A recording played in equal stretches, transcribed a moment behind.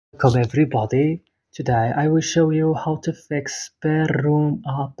Welcome everybody. Today I will show you how to fix SpareRoom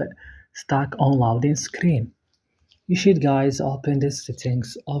app stuck on loading screen. You should guys open the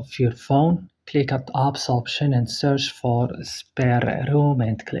settings of your phone, click at apps option and search for SpareRoom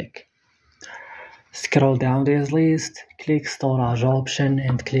and click. Scroll down this list, click storage option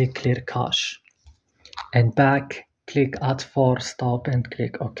and click clear cache. And back, click add for stop and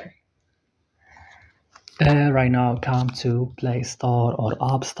click OK. Right now, come to Play Store or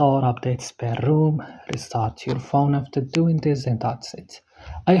App Store, update SpareRoom, restart your phone after doing this, and that's it.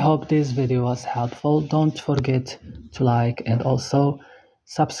 I hope this video was helpful. Don't forget to like and also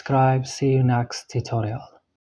subscribe. See you next tutorial.